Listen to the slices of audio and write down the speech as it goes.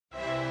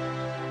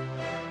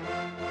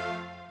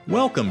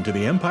Welcome to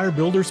the Empire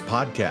Builders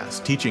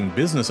Podcast, teaching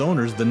business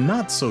owners the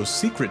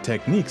not-so-secret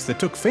techniques that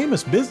took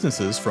famous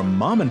businesses from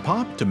mom and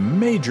pop to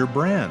major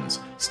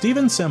brands.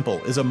 Stephen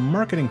Semple is a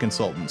marketing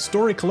consultant,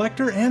 story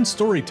collector, and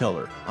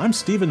storyteller. I'm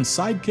Stephen's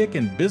sidekick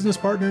and business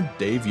partner,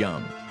 Dave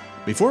Young.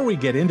 Before we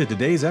get into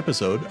today's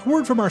episode, a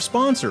word from our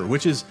sponsor,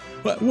 which is,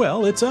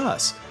 well, it's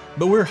us.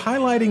 But we're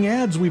highlighting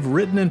ads we've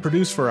written and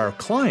produced for our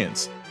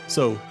clients.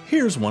 So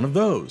here's one of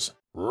those.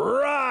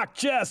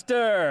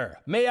 Rochester,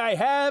 may I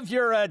have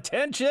your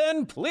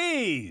attention,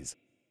 please?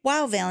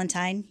 Wow,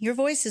 Valentine, your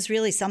voice is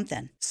really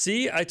something.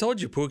 See, I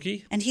told you,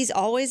 Pookie. And he's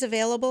always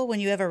available when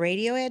you have a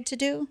radio ad to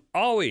do?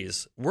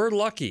 Always. We're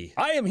lucky.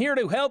 I am here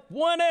to help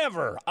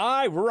whenever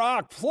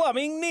iRock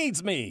Plumbing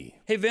needs me.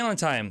 Hey,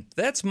 Valentine,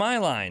 that's my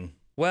line.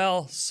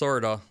 Well,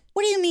 sorta.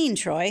 What do you mean,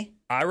 Troy?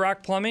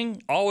 iRock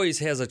Plumbing always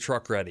has a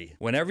truck ready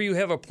whenever you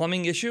have a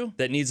plumbing issue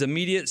that needs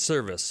immediate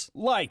service.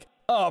 Like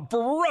a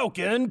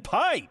broken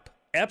pipe.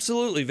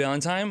 Absolutely,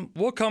 Valentine.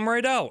 We'll come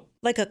right out.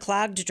 Like a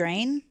clogged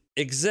drain?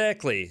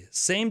 Exactly.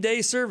 Same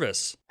day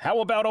service. How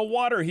about a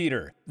water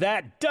heater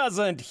that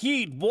doesn't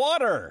heat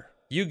water?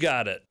 You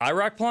got it.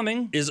 iRock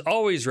Plumbing is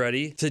always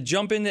ready to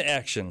jump into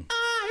action.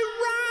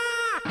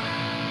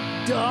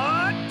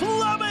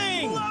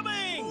 Plumbing!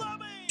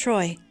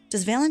 Troy,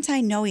 does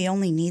Valentine know he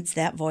only needs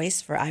that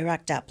voice for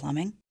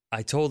iRock.plumbing?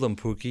 I told him,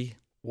 Pookie.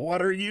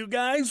 What are you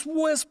guys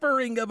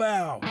whispering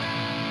about?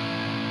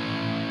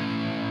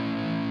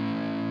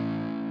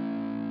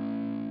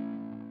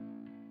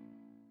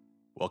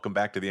 Welcome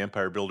back to the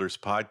Empire Builders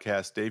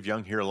Podcast. Dave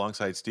Young here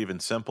alongside Stephen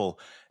Semple.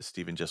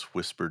 Stephen just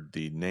whispered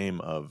the name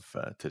of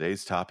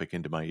today's topic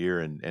into my ear,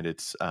 and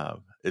it's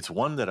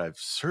one that I've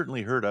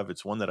certainly heard of.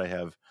 It's one that I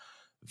have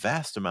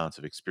vast amounts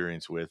of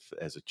experience with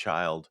as a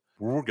child.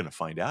 We're going to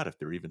find out if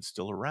they're even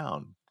still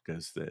around,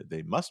 because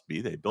they must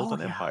be. They built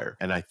an empire.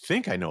 And I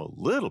think I know a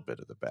little bit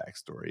of the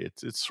backstory.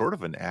 It's sort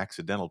of an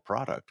accidental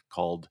product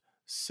called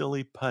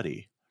Silly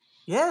Putty.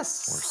 Yes,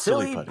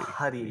 Silly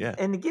Putty. Yeah.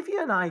 And to give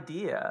you an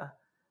idea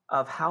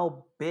of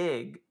how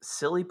big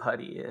Silly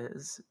Putty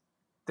is,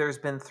 there's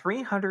been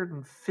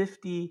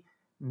 350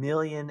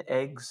 million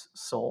eggs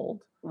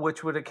sold,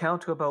 which would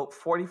account to about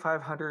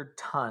 4,500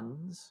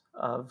 tons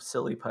of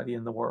Silly Putty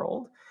in the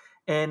world.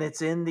 And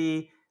it's in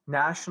the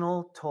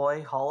National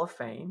Toy Hall of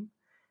Fame,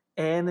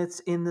 and it's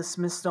in the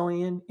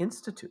Smithsonian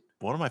Institute.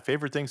 One of my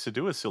favorite things to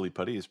do with Silly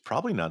Putty is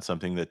probably not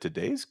something that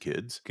today's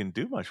kids can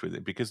do much with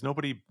it, because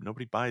nobody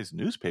buys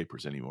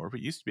newspapers anymore.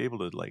 But you used to be able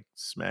to like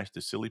smash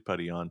the Silly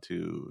Putty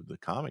onto the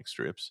comic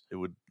strips. It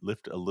would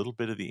lift a little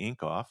bit of the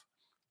ink off.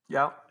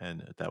 Yeah.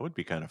 And that would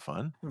be kind of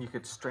fun. And you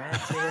could stretch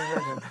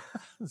it.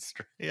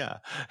 Yeah.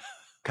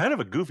 Kind of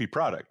a goofy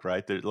product,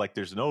 right?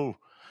 There's no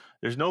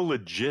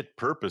legit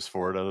purpose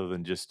for it other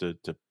than just to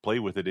play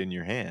with it in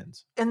your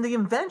hands. And the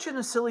invention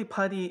of Silly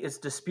Putty is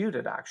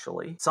disputed,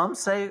 actually. Some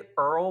say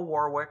Earl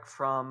Warwick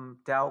from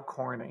Dow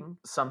Corning.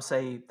 Some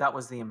say that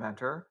was the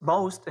inventor.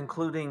 Most,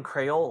 including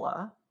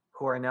Crayola,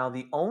 who are now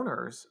the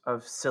owners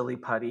of Silly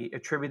Putty,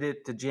 attribute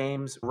it to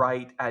James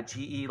Wright at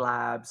GE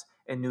Labs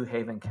in New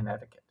Haven,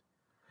 Connecticut.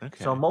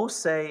 Okay. So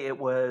most say it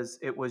was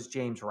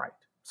James Wright.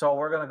 So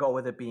we're going to go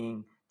with it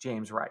being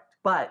James Wright.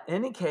 But in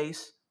any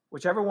case,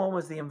 whichever one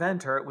was the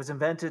inventor, it was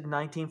invented in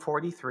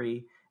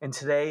 1943, and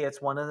today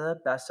it's one of the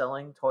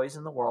best-selling toys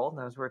in the world.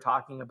 And as we're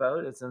talking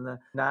about, it's in the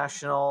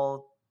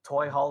National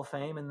Toy Hall of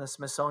Fame in the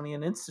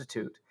Smithsonian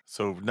Institute.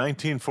 So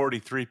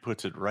 1943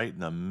 puts it right in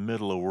the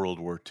middle of World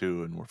War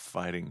II, and we're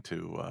fighting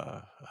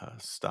to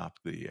stop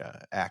the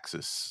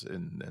Axis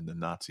and the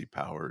Nazi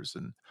powers.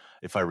 And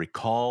if I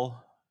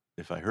recall,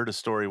 if I heard a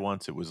story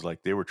once, it was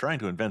like they were trying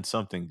to invent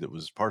something that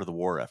was part of the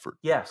war effort.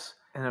 Yes,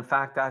 and in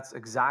fact, that's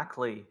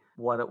exactly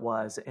what it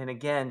was. And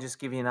again, just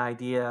give you an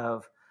idea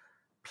of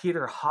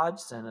Peter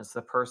Hodgson as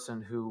the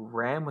person who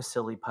ran with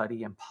Silly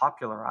Putty and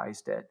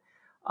popularized it.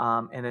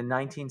 And in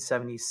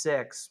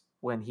 1976,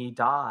 when he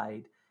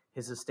died,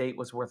 his estate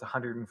was worth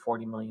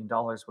 $140 million,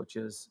 which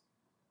is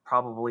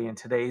probably in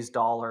today's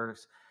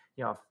dollars,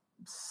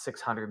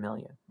 $600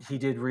 million. He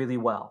did really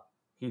well.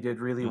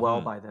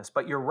 Well by this.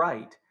 But you're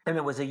right. And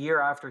it was a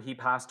year after he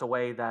passed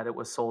away that it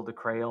was sold to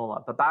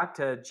Crayola. But back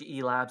to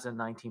GE Labs in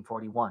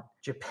 1941.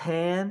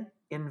 Japan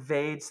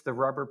invades the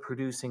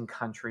rubber-producing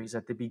countries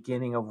at the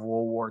beginning of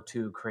World War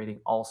II, creating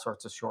all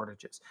sorts of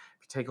shortages.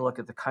 If you take a look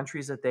at the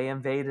countries that they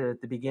invaded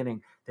at the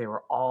beginning, they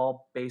were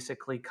all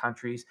basically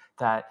countries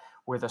that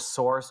were the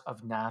source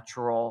of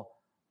natural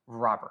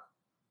rubber.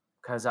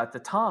 Because at the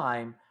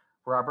time,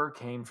 rubber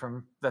came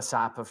from the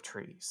sap of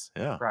trees,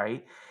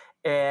 right?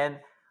 And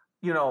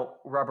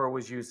rubber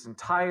was used in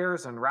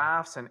tires and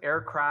rafts and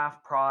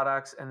aircraft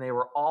products, and they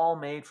were all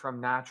made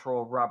from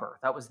natural rubber.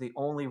 That was the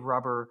only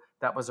rubber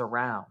that was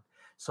around.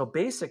 So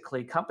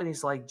basically,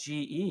 companies like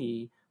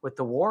GE, with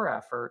the war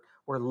effort,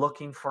 were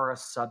looking for a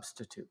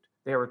substitute.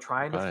 They were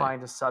trying to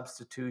find a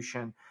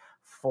substitution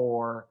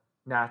for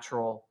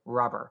natural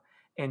rubber.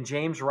 And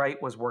James Wright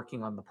was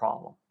working on the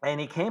problem. And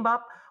he came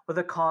up with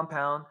a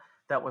compound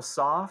that was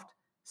soft,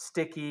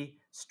 sticky,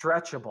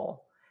 stretchable.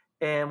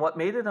 And what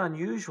made it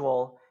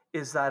unusual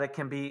is that it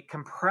can be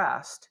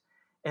compressed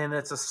and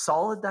it's a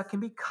solid that can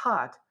be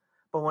cut,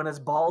 but when it's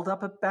balled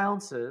up, it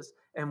bounces,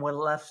 and when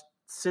left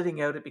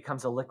sitting out, it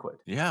becomes a liquid.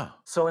 Yeah.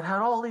 So it had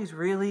all these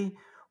really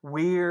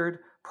weird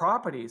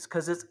properties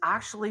because it's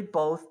actually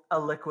both a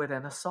liquid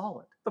and a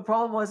solid. The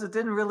problem was it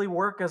didn't really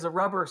work as a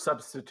rubber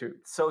substitute.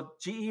 So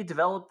GE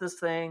developed this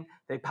thing,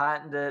 they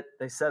patented it,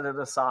 they set it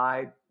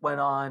aside, went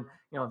on,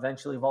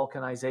 eventually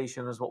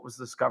vulcanization is what was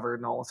discovered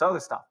and all this other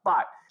stuff.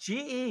 But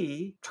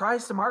GE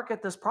tries to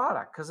market this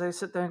product because they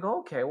sit there and go,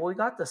 okay, well, we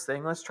got this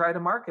thing, let's try to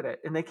market it.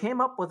 And they came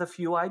up with a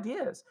few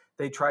ideas.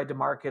 They tried to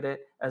market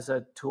it as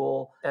a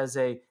tool, as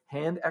a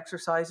hand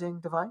exercising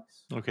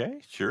device.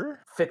 Okay,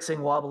 sure.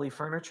 Fixing wobbly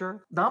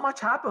furniture. Not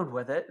much happened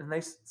with it, and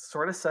they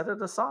sort of set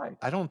it aside.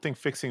 I don't think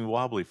fixing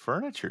wobbly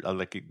furniture,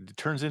 it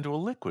turns into a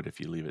liquid if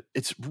you leave it.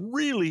 It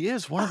really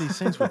is one of these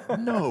things with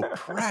no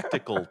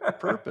practical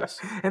purpose.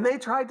 And they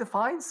tried to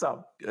find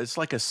some. It's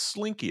like a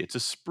slinky. It's a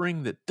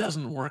spring that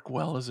doesn't work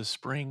well as a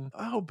spring.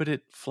 Oh, but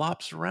it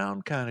flops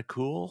around kind of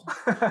cool.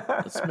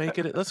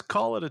 Let's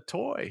call it a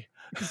toy.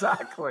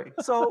 Exactly.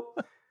 So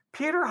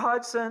Peter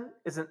Hodgson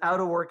is an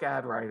out-of-work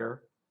ad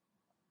writer,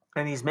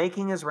 and he's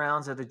making his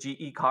rounds at a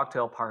GE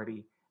cocktail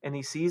party, and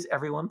he sees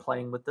everyone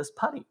playing with this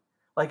putty.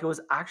 Like it was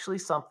actually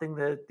something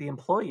that the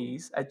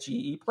employees at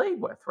GE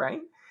played with,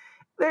 right?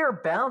 They were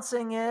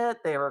bouncing it,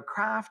 they were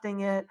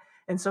crafting it,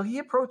 and so he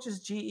approaches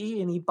GE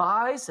and he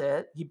buys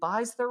it. He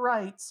buys the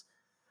rights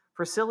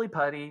for Silly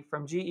Putty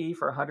from GE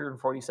for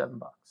 $147.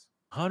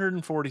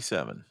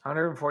 147.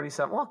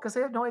 147. Well, because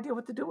they have no idea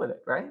what to do with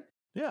it, right?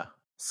 Yeah.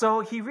 So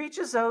he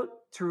reaches out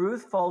to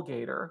Ruth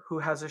Fulgater, who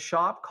has a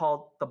shop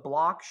called The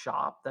Block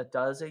Shop that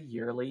does a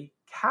yearly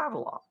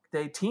catalog.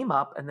 They team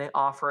up and they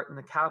offer it in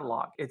the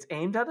catalog. It's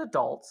aimed at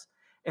adults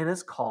and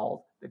it's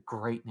called, a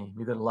great name,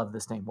 you're going to love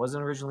this name. It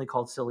wasn't originally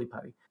called Silly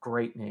Putty.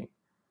 Great name.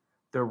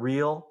 The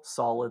Real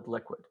Solid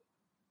Liquid.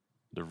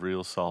 The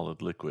Real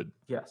Solid Liquid.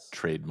 Yes.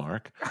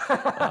 Trademark.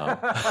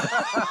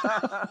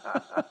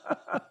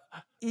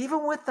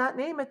 Even with that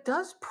name, it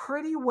does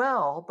pretty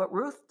well, but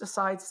Ruth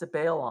decides to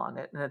bail on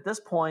it. And at this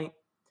point,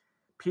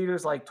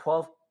 Peter's like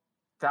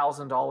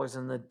 $12,000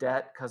 in the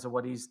debt because of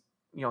what he's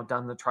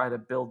done to try to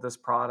build this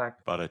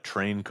product. About a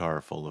train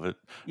car full of it.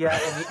 Yeah,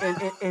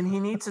 and he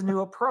needs a new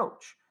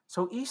approach.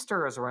 So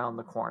Easter is around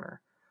the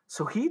corner.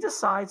 So he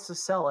decides to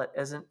sell it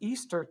as an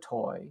Easter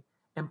toy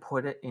and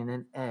put it in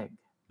an egg.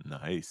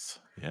 Nice.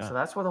 Yeah. So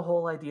that's where the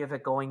whole idea of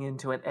it going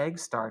into an egg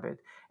started.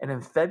 And in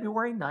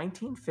February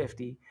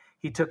 1950,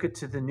 he took it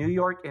to the New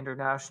York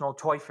International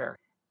Toy Fair.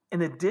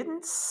 And it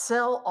didn't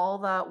sell all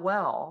that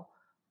well,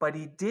 but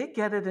he did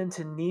get it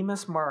into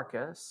Neiman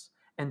Marcus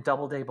and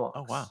Doubleday Books.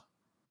 Oh, wow.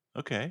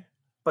 Okay.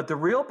 But the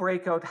real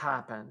breakout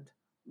happened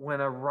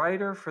when a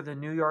writer for the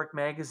New York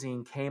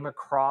Magazine came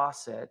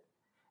across it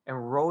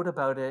and wrote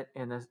about it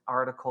in an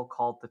article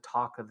called The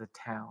Talk of the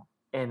Town.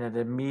 And it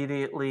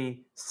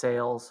immediately,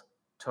 sales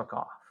took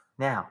off.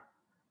 Now,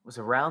 it was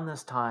around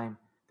this time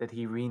that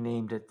he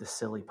renamed it the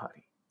Silly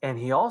Putty. And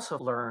he also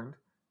learned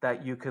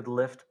that you could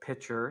lift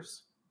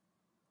pictures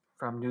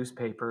from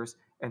newspapers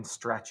and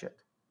stretch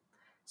it.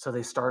 So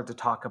they started to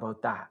talk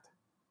about that.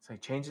 So he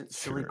changed it to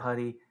Silly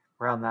Putty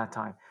around that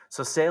time.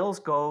 So sales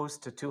goes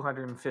to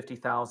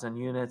 250,000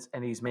 units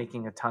and he's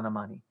making a ton of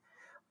money.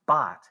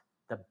 But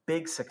the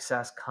big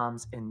success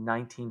comes in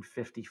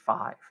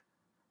 1955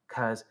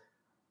 because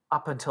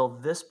up until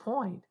this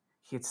point,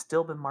 he had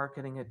still been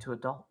marketing it to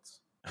adults.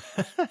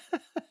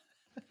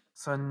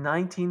 So in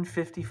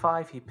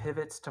 1955, he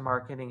pivots to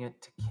marketing it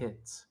to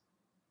kids.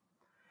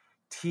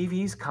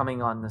 TV's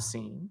coming on the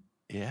scene.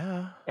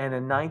 Yeah. And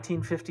in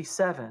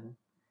 1957,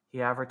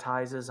 he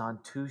advertises on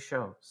 2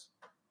 shows,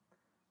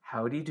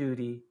 Howdy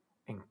Doody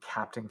and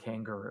Captain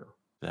Kangaroo.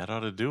 That ought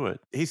to do it.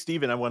 Hey,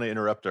 Stephen, I want to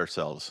interrupt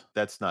ourselves.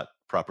 That's not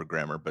proper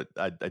grammar, but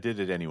I did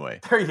it anyway.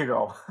 There you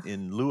go.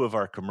 In lieu of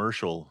our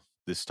commercial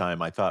this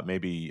time, I thought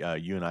maybe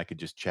you and I could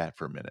just chat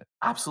for a minute.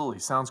 Absolutely.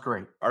 Sounds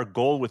great. Our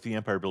goal with the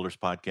Empire Builders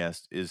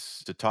podcast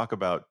is to talk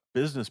about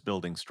business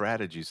building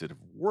strategies that have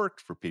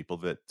worked for people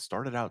that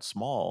started out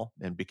small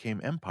and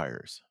became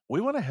empires. We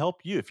want to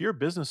help you. If you're a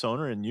business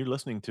owner and you're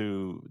listening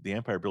to the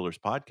Empire Builders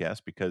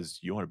podcast because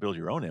you want to build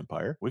your own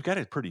empire, we've got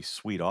a pretty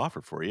sweet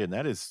offer for you, and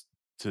that is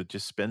to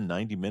just spend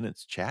 90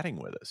 minutes chatting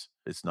with us.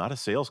 It's not a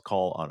sales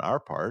call on our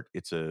part.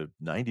 It's a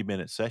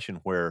 90-minute session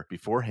where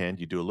beforehand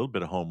you do a little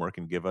bit of homework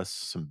and give us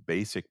some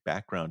basic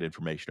background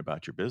information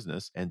about your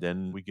business. And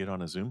then we get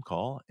on a Zoom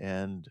call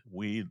and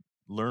we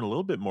learn a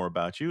little bit more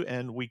about you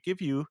and we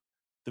give you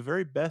the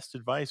very best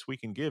advice we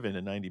can give in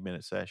a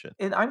 90-minute session.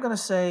 And I'm going to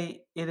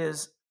say it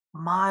is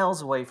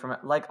miles away from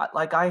it. Like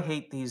I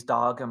hate these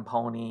dog and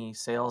pony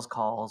sales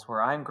calls where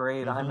I'm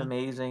great, I'm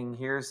amazing,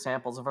 here's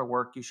samples of our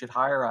work, you should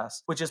hire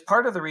us, which is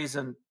part of the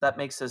reason that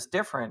makes us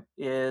different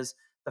is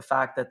the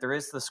fact that there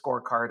is the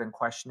scorecard and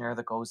questionnaire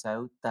that goes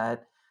out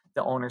that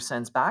the owner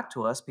sends back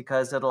to us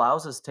because it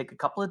allows us to take a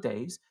couple of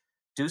days,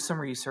 do some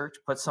research,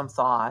 put some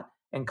thought,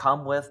 and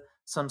come with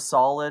some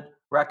solid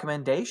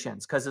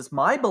recommendations. Because it's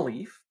my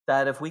belief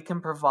that if we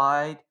can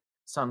provide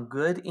some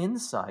good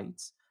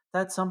insights,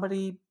 that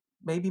somebody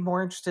maybe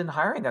more interested in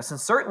hiring us. And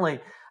certainly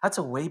that's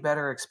a way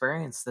better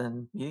experience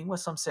than meeting with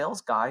some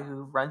sales guy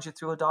who runs you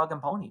through a dog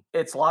and pony.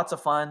 It's lots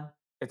of fun.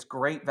 It's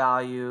great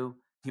value.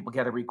 People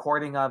get a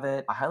recording of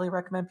it. I highly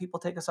recommend people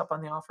take us up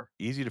on the offer.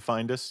 Easy to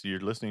find us.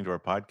 You're listening to our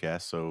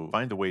podcast, so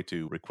find a way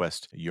to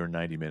request your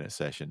 90-minute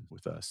session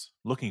with us.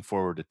 Looking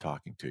forward to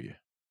talking to you.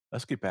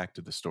 Let's get back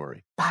to the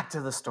story. Back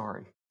to the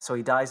story. So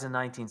he dies in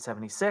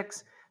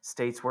 1976.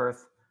 State's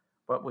worth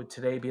what would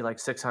today be like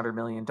 $600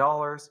 million.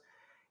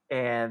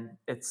 And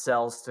it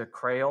sells to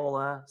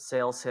Crayola.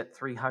 Sales hit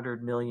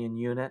 300 million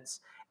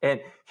units.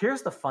 And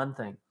here's the fun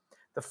thing.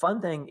 The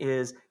fun thing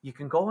is you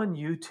can go on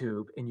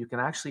YouTube and you can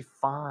actually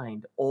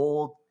find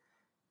old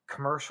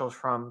commercials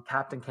from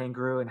Captain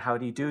Kangaroo and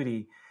Howdy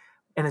Doody.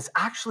 And it's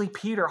actually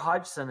Peter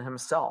Hodgson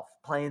himself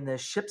playing this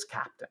ship's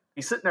captain.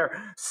 He's sitting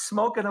there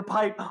smoking a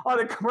pipe on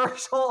a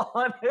commercial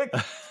on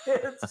a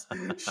kid's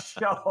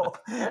show.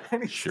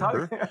 And he's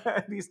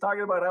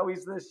talking about how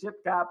he's the ship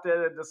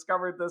captain and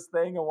discovered this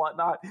thing and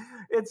whatnot.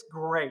 It's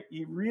great.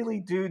 You really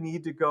do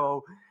need to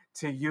go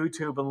to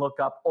YouTube and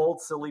look up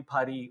old Silly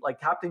Putty, like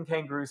Captain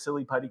Kangaroo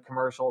Silly Putty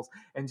commercials,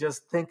 and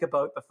just think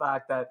about the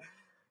fact that,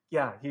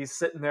 yeah, he's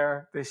sitting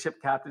there, the ship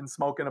captain,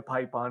 smoking a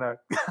pipe on a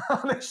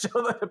on a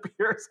show that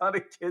appears on a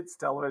kid's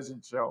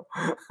television show.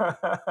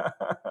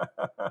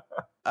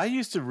 I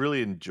used to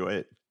really enjoy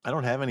it. I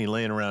don't have any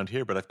laying around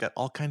here, but I've got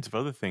all kinds of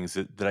other things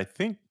that I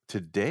think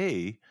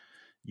today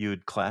you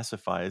would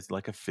classify as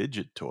like a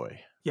fidget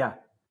toy. Yeah.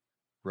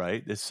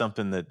 Right? It's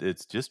something that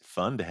it's just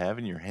fun to have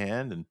in your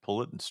hand and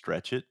pull it and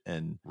stretch it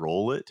and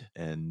roll it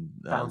and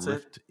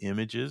lift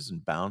images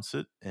and bounce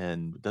it.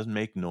 And it doesn't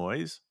make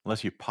noise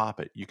unless you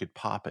pop it. You could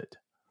pop it.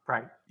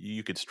 Right.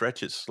 You could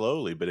stretch it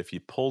slowly, but if you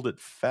pulled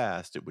it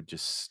fast, it would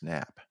just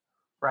snap.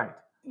 Right.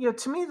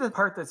 To me, the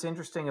part that's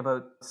interesting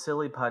about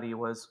Silly Putty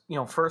was,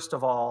 first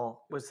of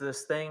all, was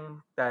this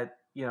thing that,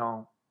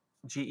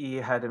 GE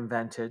had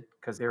invented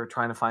because they were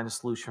trying to find a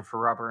solution for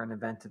rubber and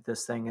invented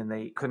this thing and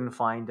they couldn't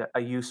find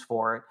a use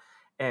for it.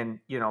 And,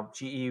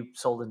 GE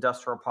sold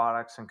industrial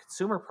products and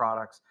consumer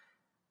products.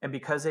 And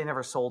because they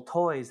never sold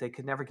toys, they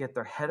could never get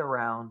their head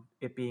around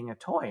it being a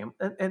toy.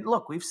 And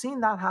look, we've seen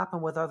that happen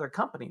with other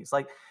companies.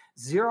 Like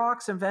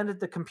Xerox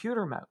invented the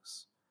computer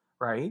mouse,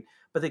 right?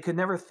 But they could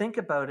never think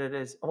about it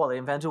as, well, they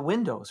invented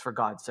Windows, for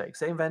God's sakes.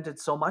 They invented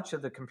so much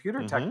of the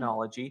computer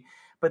technology,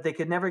 but they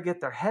could never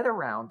get their head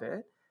around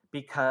it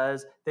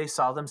because they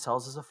saw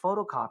themselves as a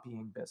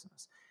photocopying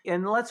business.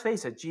 And let's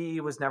face it, GE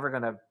was never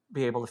going to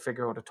be able to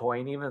figure out a toy.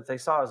 And even if they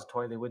saw it as a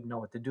toy, they wouldn't know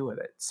what to do with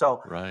it.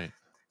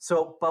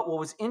 But what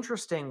was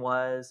interesting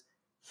was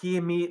he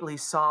immediately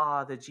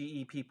saw the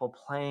GE people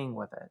playing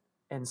with it.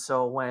 And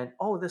so went,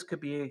 oh, this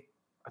could be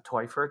a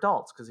toy for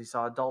adults, because he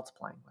saw adults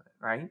playing with it,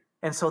 right?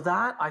 And so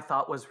that I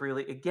thought was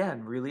really,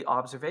 again, really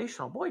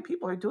observational. Boy,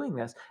 people are doing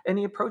this. And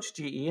he approached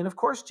GE, and of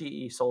course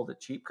GE sold it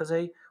cheap because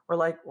they were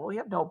like, well, we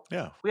have no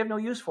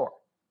use for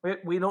it.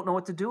 We don't know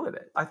what to do with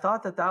it. I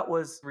thought that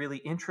was really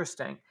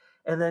interesting.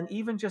 And then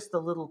even just the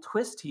little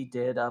twist he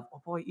did of,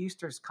 oh boy,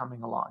 Easter's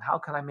coming along. How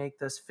can I make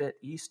this fit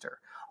Easter?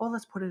 Oh,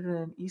 let's put it in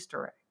an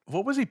Easter egg.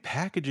 What was he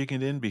packaging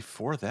it in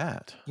before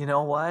that? You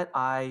know what?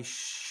 I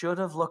should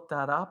have looked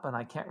that up, and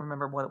I can't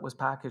remember what it was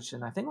packaged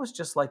in. I think it was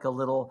just like a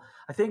little,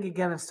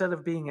 again, instead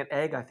of being an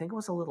egg, I think it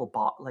was a little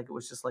box, like it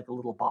was just like a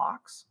little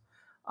box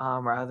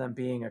rather than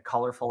being a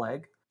colorful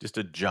egg. Just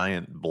a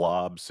giant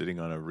blob sitting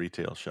on a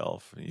retail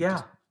shelf. And you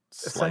just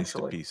sliced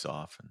a piece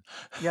off.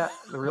 Yeah,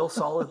 the real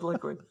solid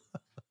liquid.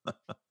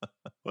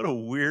 What a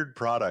weird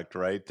product,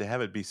 right? To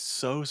have it be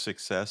so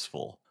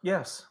successful.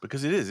 Yes.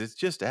 Because it is. It's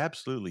just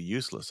absolutely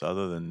useless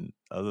other than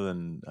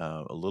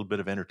a little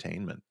bit of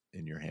entertainment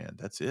in your hand.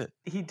 That's it.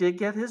 He did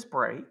get his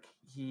break.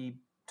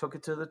 He took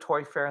it to the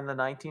toy fair in the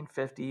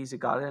 1950s. He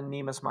got it in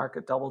Nemus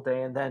Market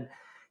Doubleday, and then,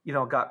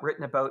 got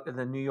written about in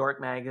the New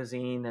York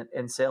Magazine,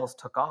 and sales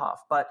took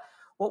off. But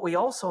what we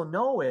also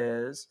know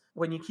is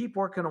when you keep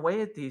working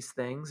away at these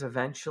things,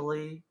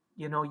 eventually,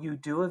 you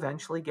do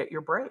eventually get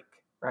your break.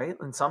 Right.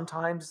 And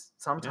sometimes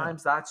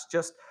that's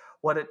just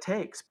what it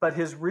takes. But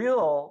his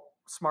real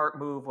smart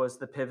move was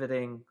the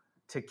pivoting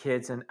to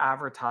kids and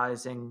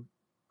advertising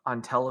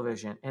on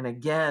television. And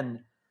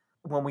again,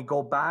 when we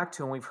go back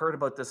to, and we've heard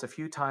about this a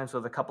few times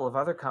with a couple of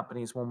other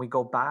companies, when we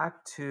go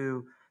back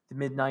to the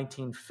mid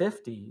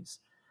 1950s,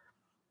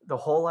 the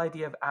whole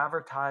idea of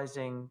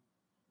advertising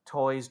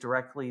toys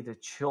directly to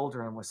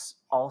children was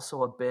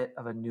also a bit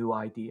of a new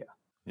idea.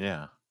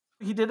 Yeah.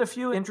 He did a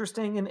few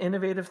interesting and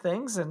innovative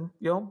things and,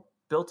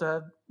 built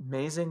an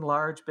amazing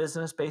large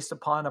business based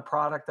upon a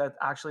product that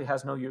actually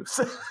has no use.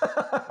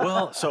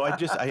 Well, so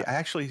I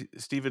actually,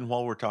 Stephen,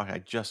 while we're talking, I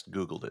just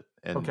Googled it.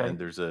 And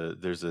there's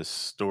a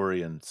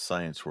story in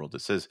Science World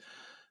that says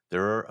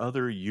there are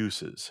other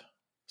uses.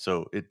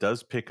 So it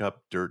does pick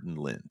up dirt and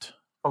lint.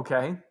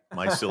 Okay.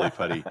 My Silly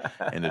Putty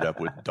ended up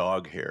with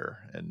dog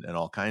hair and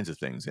all kinds of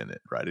things in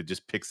it, right? It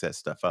just picks that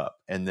stuff up.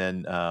 And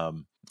then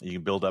You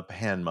can build up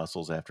hand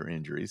muscles after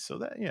injuries. So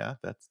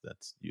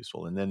that's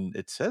useful. And then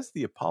it says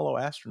the Apollo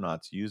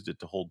astronauts used it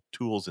to hold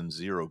tools in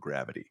zero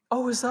gravity.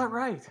 Oh, is that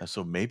right?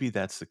 So maybe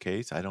that's the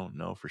case. I don't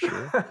know for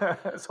sure.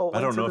 So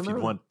I don't know if you'd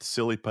want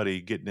Silly Putty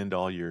getting into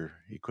all your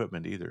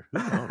equipment either. Who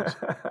knows?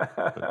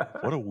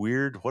 But what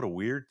a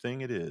weird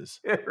thing it is.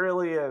 It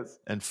really is.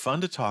 And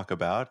fun to talk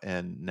about.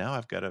 And now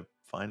I've got to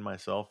find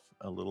myself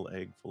a little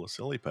egg full of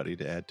Silly Putty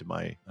to add to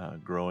my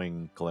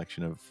growing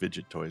collection of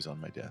fidget toys on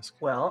my desk.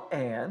 Well,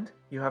 and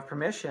you have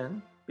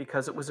permission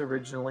because it was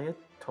originally a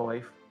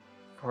toy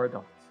for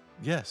adults.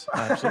 Yes,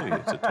 absolutely.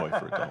 It's a toy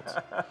for adults.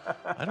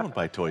 I don't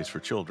buy toys for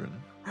children,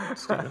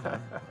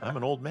 Stephen. I'm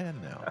an old man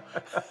now.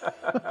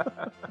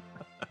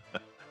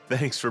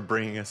 Thanks for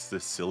bringing us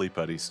this Silly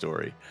Putty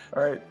story.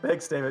 All right.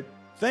 Thanks, David.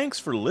 Thanks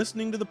for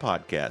listening to the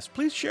podcast.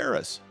 Please share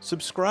us,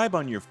 subscribe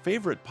on your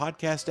favorite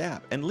podcast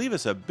app, and leave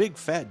us a big,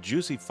 fat,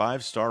 juicy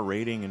 5-star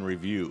rating and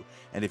review.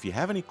 And if you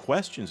have any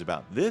questions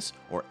about this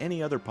or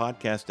any other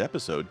podcast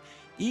episode,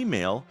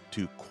 email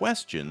to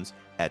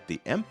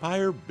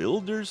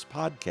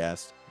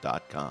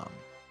questions@theempirebuilderspodcast.com.